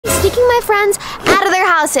sneaking my friends out of their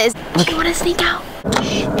houses. Do you want to sneak out?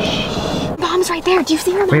 Mom's right there. Do you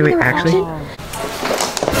see her mom in the reflection?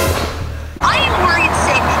 I am worried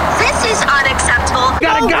sick. This is unacceptable.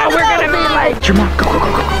 Gotta go. We're gonna be like. Your mom, go.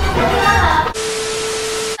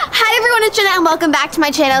 Hi everyone, it's Jenna and welcome back to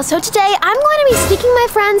my channel. So today I'm going to be sneaking my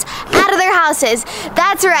friends out of their houses.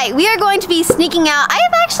 That's right, we are going to be sneaking out. I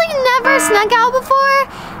have actually never snuck out before.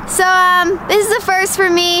 So this is a first for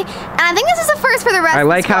me, and I think this is a first for the rest of the squad. I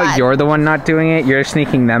like how you're the one not doing it. You're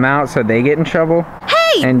sneaking them out so they get in trouble.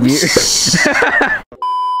 Hey! And you...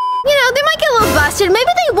 You know, they might get a little busted. Maybe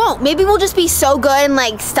they won't. Maybe we'll just be so good and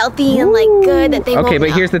like stealthy and like good that they won't. Okay,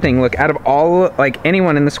 but here's the thing. Look, out of all, like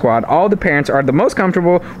anyone in the squad, all the parents are the most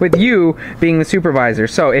comfortable with you being the supervisor.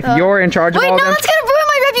 So if you're in charge of all of them, that's gonna ruin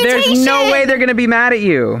my reputation. There's no way they're gonna be mad at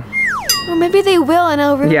you. Or maybe they will and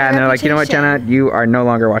it'll ruin my and they're like, you know what, Jenna, you are no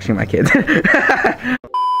longer watching my kids.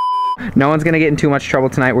 No one's gonna get in too much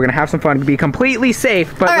trouble tonight. We're gonna have some fun, be completely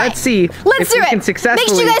safe, but let's see if we can successfully.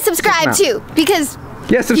 Make sure you guys subscribe too, because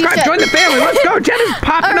subscribe, join the family. Let's go. Jenna's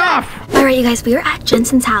popping off. All right, you guys, we are at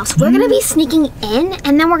Jentzen's house. We're gonna be sneaking in,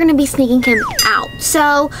 and then we're gonna be sneaking him out.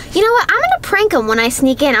 So, you know what? I'm gonna prank him when I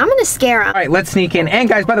sneak in. I'm gonna scare him. All right, let's sneak in. And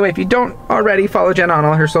guys, by the way, if you don't already follow Jenna on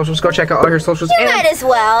all her socials, go check out all her socials. You might as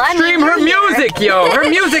well. Stream her music, yo. Her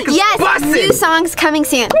music is busting. New songs coming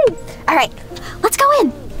soon. All right, let's go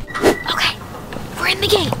in. Okay, we're in the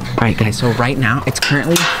gate. All right, guys, so right now, it's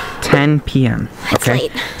currently 10 p.m. It's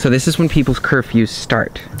late. So this is when people's curfews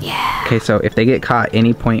start. Yeah. Okay, so if they get caught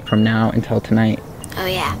any point from now until tonight, oh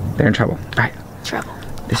yeah, they're in trouble. All right. Trouble.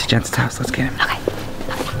 This is Jentzen's house. Let's get him. Okay.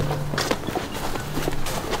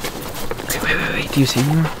 Wait. Do you see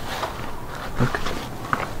anyone? Look.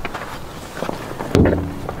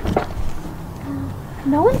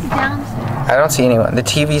 No one's downstairs. I don't see anyone. The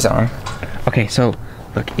TV's on. Okay, so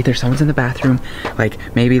look, either someone's in the bathroom, like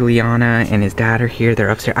maybe Elliana and his dad are here, they're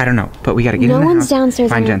upstairs, I don't know, but we gotta get in the house. No one's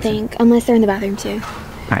downstairs, I don't Jentzen. think, unless they're in the bathroom too.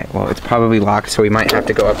 Alright, well, it's probably locked, so we might have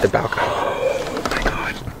to go up the balcony. Oh my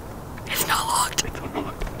god. It's not locked. It's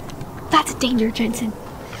unlocked. That's a danger, Jentzen.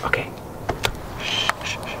 Okay.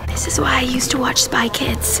 This is why I used to watch Spy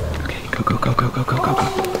Kids. Okay, go.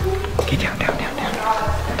 Okay, down.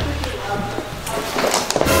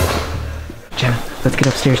 Jenna, let's get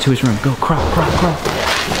upstairs to his room. Go, crawl.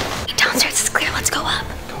 Downstairs is clear, let's go up.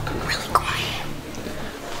 Go. Really quiet.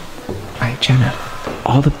 Alright, Jenna,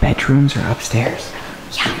 all the bedrooms are upstairs.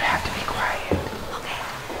 Yeah. You have to be quiet. Okay.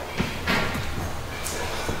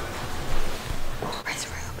 His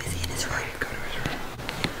room, is he in his room? Go to his room.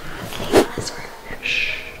 Okay, in his room.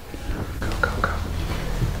 Shh. Go.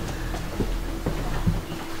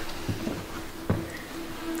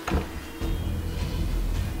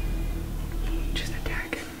 Just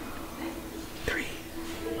attack him. 3,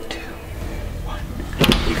 2, 1.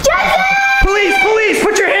 Jentzen! Police!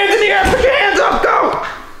 Put your hands in the air! Put your hands up! Go!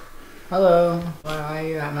 Hello. Why are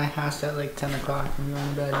you at my house at like 10 o'clock when you're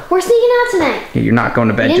in bed? We're sneaking out tonight. Yeah, you're not going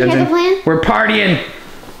to bed, You didn't hear Jentzen. the plan? We're partying!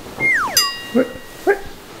 What?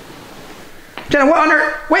 Jenna, what on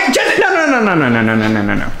earth? Wait, Jenna!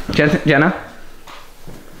 No. Jenna?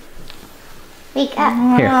 Wake up.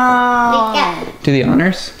 Here. Wake up. Do the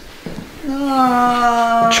honors. No.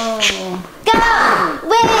 Go!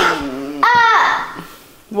 Wake up!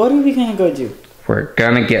 What are we gonna go do? We're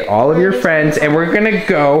gonna get all of your friends and we're gonna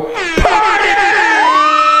go party!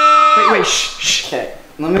 Wait, shh. Okay,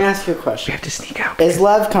 let me ask you a We question. have to sneak out. Is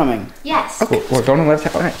Lev coming? Yes. Okay, we're going to Lev's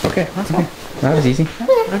house. All right, okay, that's fine. That was easy.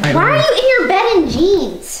 Why are you in your bed in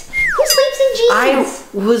jeans? Who sleeps in jeans? I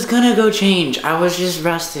was gonna go change. I was just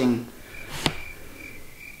resting.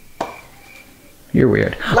 You're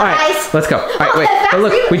weird. All right, let's go. All right, wait. But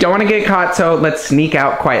look, we don't want to get caught, so let's sneak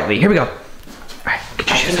out quietly. Here we go. All right, get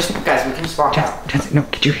your shoes on. Guys, we can just walk out. Jentzen, no,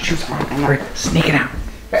 get your shoes on. We're sneaking out.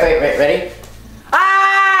 Wait, ready?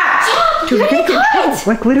 Ah! Dude, we're gonna get in trouble.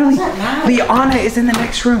 Like literally, Elliana is in the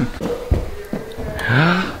next room.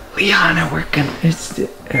 Elliana, we're gonna.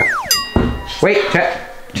 Wait,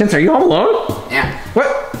 Jentzen, are you home alone? Yeah.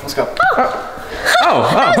 What? Let's go. Oh,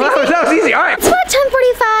 that was easy. All right. It's about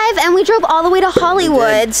 10:45 and we drove all the way to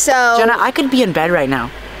Hollywood, so... Jenna, I could be in bed right now.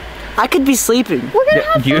 I could be sleeping. We're gonna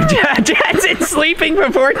have fun. Jentzen sleeping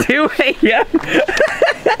before 2 a.m.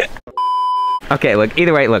 Okay, look,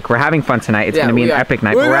 either way, look, we're having fun tonight. It's gonna be an epic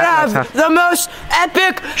night. We're gonna have the most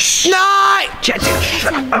epic night! Jentzen,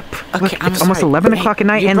 shut up. Okay, look, it's almost 11 o'clock at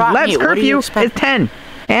night and Lev's curfew is 10.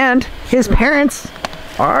 And his parents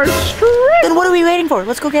are strict. Then what are we waiting for?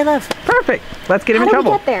 Let's go get Lev. Perfect. Let's get him in How did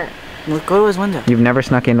trouble. we get there? Let's go to his window. You've never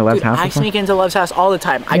snuck into Lev's house I before? sneak into Lev's house all the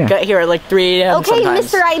time. I Yeah. get here at like 3 a.m. Okay,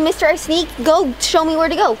 sometimes. Mr. I Sneak, go show me where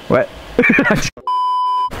to go. What?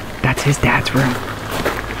 It's his dad's room.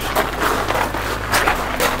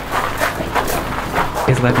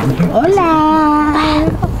 Is Lev in here? Hola.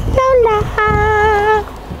 Hola.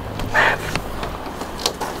 Lev.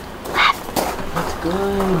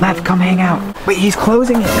 Lev, come hang out. Wait, he's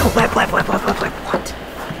closing it. No, Lev. What?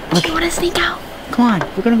 Do you want to sneak out? Come on,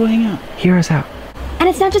 we're gonna go hang out. Hear us out. And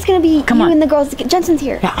it's not just gonna be you and the girls. Jentzen's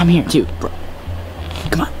here. Yeah, I'm here too, bro.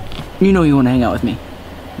 Come on. You know you want to hang out with me.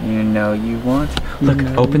 You know you want. Look,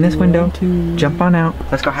 open this window. Jump on out.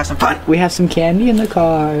 Let's go have some fun. We have some candy in the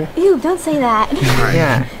car. Ew, don't say that.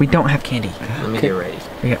 Yeah, we don't have candy. Let me get ready.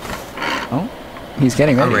 Yeah. Oh, he's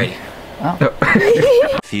getting ready. I'm ready. Oh.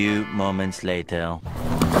 Few moments later.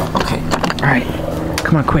 Okay. All right.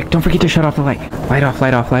 Come on, quick. Don't forget to shut off the light. Light off.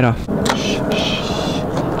 Shh.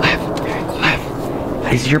 Lev.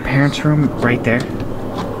 Is your parents' room right there?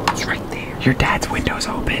 It's right there. Your dad's window's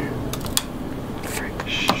open.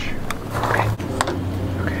 Okay.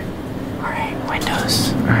 Alright,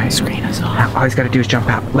 windows. Alright. Screen is on. Now all he's gotta do is jump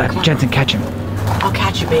out. Lev, Jentzen, catch him. I'll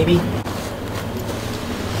catch you, baby.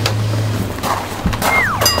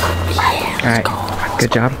 Alright.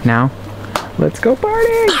 Good job. Now, let's go party!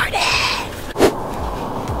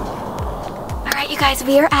 Alright, you guys,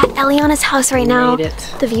 we are at Elliana's house right now. Made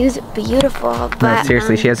it. The view's beautiful, but No,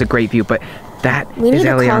 seriously, she has a great view, but that we need is to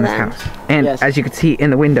call Elliana's them. house. And Yes. as you can see in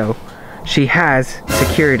the window, she has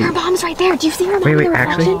security. her mom's right there. Do you see her mom in Wait, the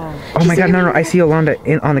actually? reflection? Oh my god, no, I see Yolanda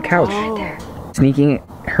on the couch. Right there. Sneaking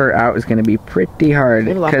her out is gonna be pretty hard We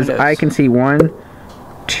have a lot of because windows. I can see 1,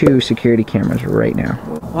 2 security cameras right now.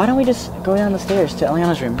 Why don't we just go down the stairs to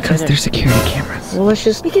Eliana's room? Because there's security cameras. Well, let's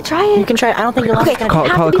just. We could try it. You can try it. I don't think Eliana's Okay, gonna. Call-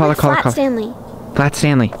 have to be like call Flat her. Stanley. Flat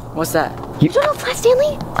Stanley. What's that? You don't know Flat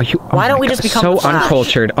Stanley? Are you? Why don't my we God, just become so the Flash?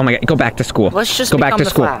 uncultured? Oh my god, go back to school. Let's just go back become to the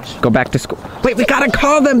school. Flash. Go back to school. Wait, we gotta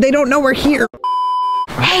call them. They don't know we're here.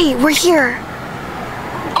 Hey, we're here.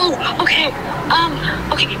 Oh, okay.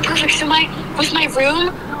 Okay, perfect. So with my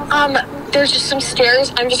room, there's just some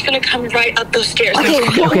stairs. I'm just gonna come right up those stairs. Okay,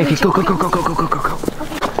 Okay, go.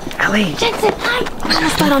 Ellie. Jentzen, hi. I'm gonna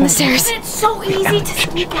slide on the stairs. It's so easy to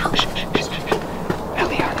sneak out.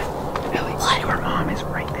 Elliana. Ellie, your mom is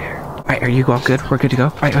right there. All right, are you all good? We're good to go.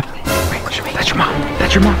 All right, wait, that's your mom.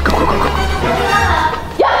 That's your mom. Go.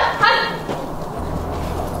 Yeah,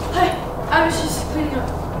 hi. I was just cleaning up.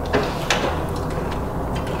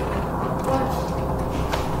 What?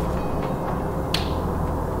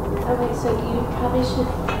 Okay, so you probably should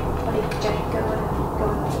like get going to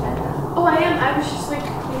bed now. Oh, I am. I was just like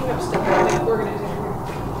cleaning up stuff, like organizing here.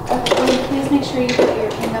 Okay, well, please make sure you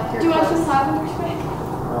hang up your clothes. Do you want some lavender spray?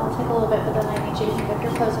 Well, I'll take a little bit, but then I need you to hang up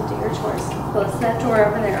your clothes and do your chores. Close that door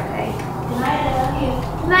over there, okay? Good night, I love you.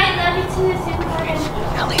 Good night, love you too, Superman.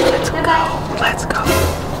 Ellie, let's go. Bye-bye. Let's go.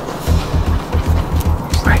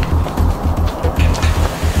 Right.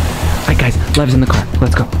 Alright guys, Lev's in the car.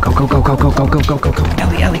 Let's go. Go.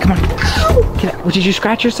 Ellie, come on. Get out. Well, did you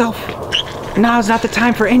scratch yourself? Now's not the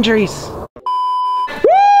time for injuries. Woo!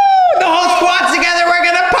 The whole squad's together, we're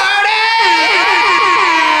gonna party!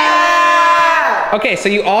 Okay, so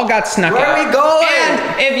you all got snuck Where out. are we going?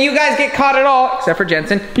 And if you guys get caught at all, except for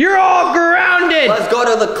Jentzen, you're all grounded! Let's go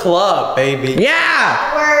to the club, baby.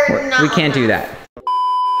 Yeah! We're not. We can't do that.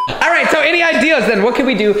 Alright, so any ideas then? What could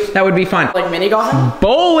we do that would be fun? Like mini golfing?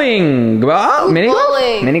 Bowling! Well, mini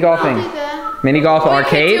bowling. Mini golfing. Mini golf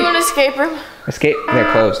arcade? Do an escape room. Escape?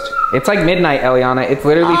 They're closed. It's like midnight, Eliana. It's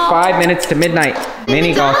literally 5 minutes to midnight.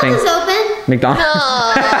 Mini golfing. McDonald's is open. McDonald's.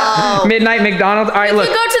 No. Midnight McDonald's. Alright, We look.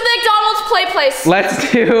 could go to the McDonald's play place.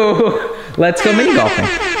 Let's go mini golfing.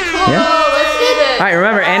 Yeah? Oh, let's do this. Alright,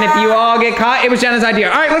 remember, and if you all get caught, it was Jenna's idea.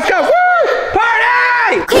 Alright, let's go. Woo!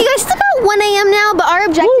 Party! Okay, guys, it's about 1 a.m. now, but our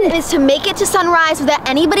objective is to make it to sunrise without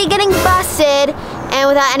anybody getting busted and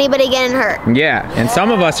without anybody getting hurt. Yeah, and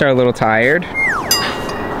some of us are a little tired.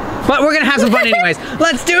 But we're gonna have some fun anyways.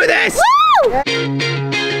 Let's do this! Woo!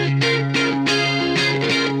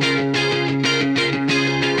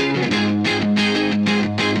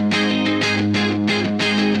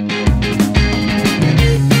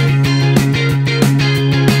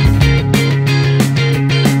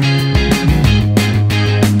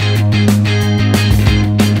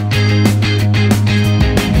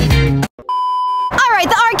 Alright,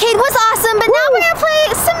 the arcade was awesome, but now we're gonna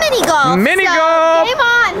play some mini golf. Mini So, golf! Game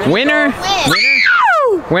on! Winner! Win.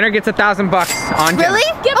 Winner gets $1,000 on Jenna. Really?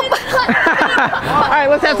 Give me Alright,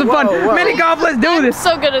 let's have some fun. whoa. Mini golf, let's do this.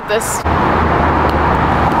 so good at this.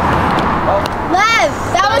 Lev,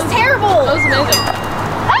 that was terrible. That was amazing.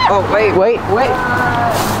 Oh, wait.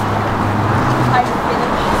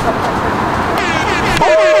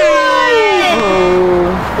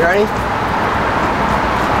 You ready?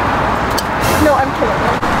 No, I'm kidding.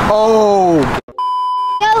 Oh!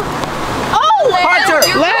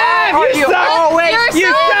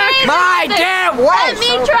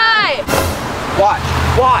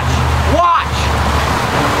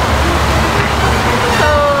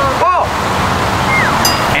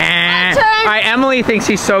 Emily thinks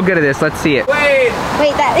he's so good at this. Let's see it. Wait.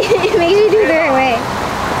 Wait, that it makes me do it the right way.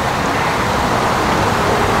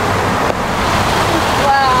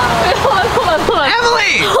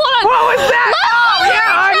 Emily! Hold on. What was that? Oh,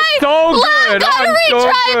 yeah, I'm so good. Gotta I'm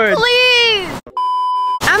so retry, good. please.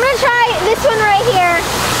 I'm gonna try this one right here.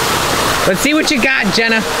 Let's see what you got,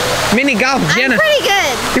 Jenna. Mini golf, Jenna. I'm pretty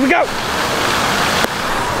good. Here we go.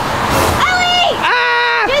 Ellie!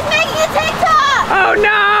 Ah! Just making a TikTok! Oh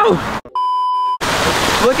no!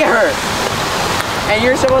 Look at her. And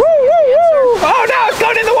you're supposed to Oh no, it's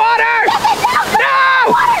going in the water!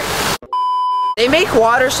 No! They make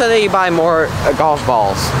water so that you buy more golf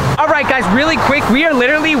balls. All right, guys, really quick. We are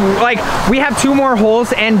literally like, we have 2 more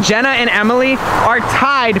holes and Jenna and Emily are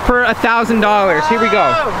tied for $1,000. Here we go.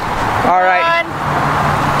 All right.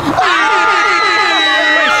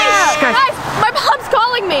 Guys, my mom's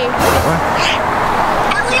calling me.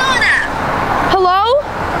 Elliana! Hello?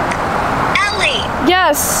 Ellie!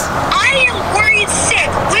 Yes. I am worried sick.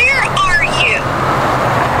 Where are you?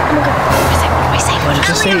 What did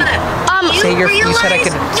you say? Say you said I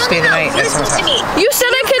could stay the night. That Listen sounds to me. You said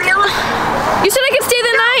I could. You said I could stay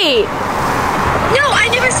the night. No, I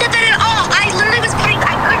never said that at all. I literally was putting,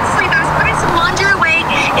 I couldn't sleep. I was putting some laundry away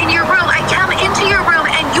in your room. I come into your room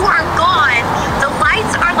and you are gone. The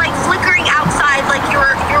lights are like flickering outside, like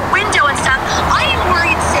your window and stuff. I am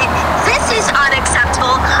worried sick. This is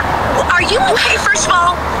unacceptable. Are you okay, first of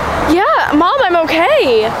all? Yeah, Mom, I'm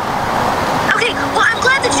okay. Okay, well, I'm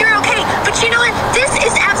glad that you're okay. But you know what? This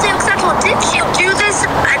is absolutely unacceptable. Didn't you do this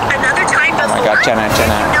another time before? Oh my God, Jenna,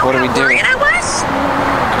 What what do we do? I was?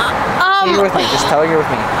 You're with me. Just tell her you're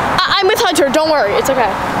with me. I'm with Hunter. Don't worry. It's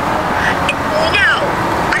okay. No,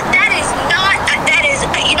 that is not. That is.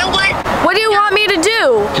 You know what? What do you want me to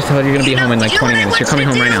do? Just tell her you're gonna be home in like 20 minutes. You're coming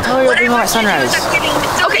home right now. Tell her you'll be home at sunrise.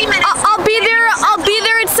 Okay, I'll be there. I'll be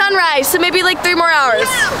there at sunrise. So maybe like 3 more hours.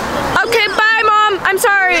 Okay. Bye, Mom. I'm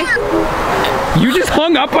sorry. You just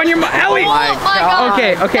hung up on your Ellie. Oh my God.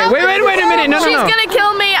 Okay, wait a minute. No. She's gonna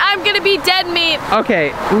kill me. I'm gonna be dead meat.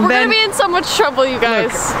 Okay, We're then. gonna be in so much trouble, you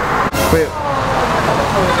guys. Wait.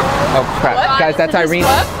 Oh crap, guys, that's Irene.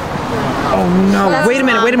 Oh no, wait a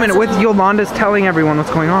minute. What Yolanda's telling everyone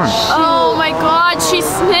what's going on. Oh my God, she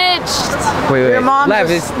snitched. Wait. Your mom's Lev,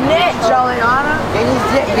 a is snitch, Elliana.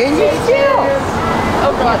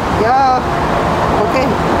 Oh God. Yeah. Okay.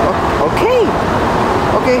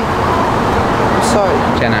 I'm sorry.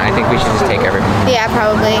 Jenna, I think we should just take everyone. Yeah,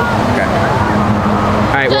 probably. Okay.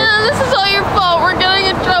 All right, well, Jenna, this is all your fault. We're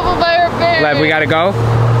getting in trouble by our parents. Lev, we gotta go.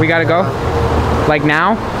 Like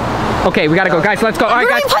now? Okay, we gotta go, guys. Let's go. All right,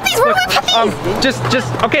 Where do guys. we put these? Where do we put these?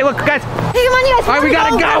 Just. Okay, look, guys. Hey, come on, you guys. All right, we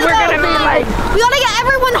gotta go. We're gonna be like. We gotta get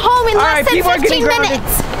everyone home in All less right, than people are 15 getting grounded.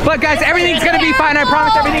 minutes. But guys, everything's gonna be fine. I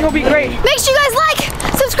promise everything will be great. Make sure you guys like,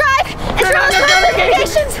 subscribe, and turn on your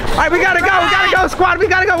notifications. All right, we gotta go, squad. We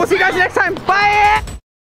gotta go. We'll see you guys next time. Bye.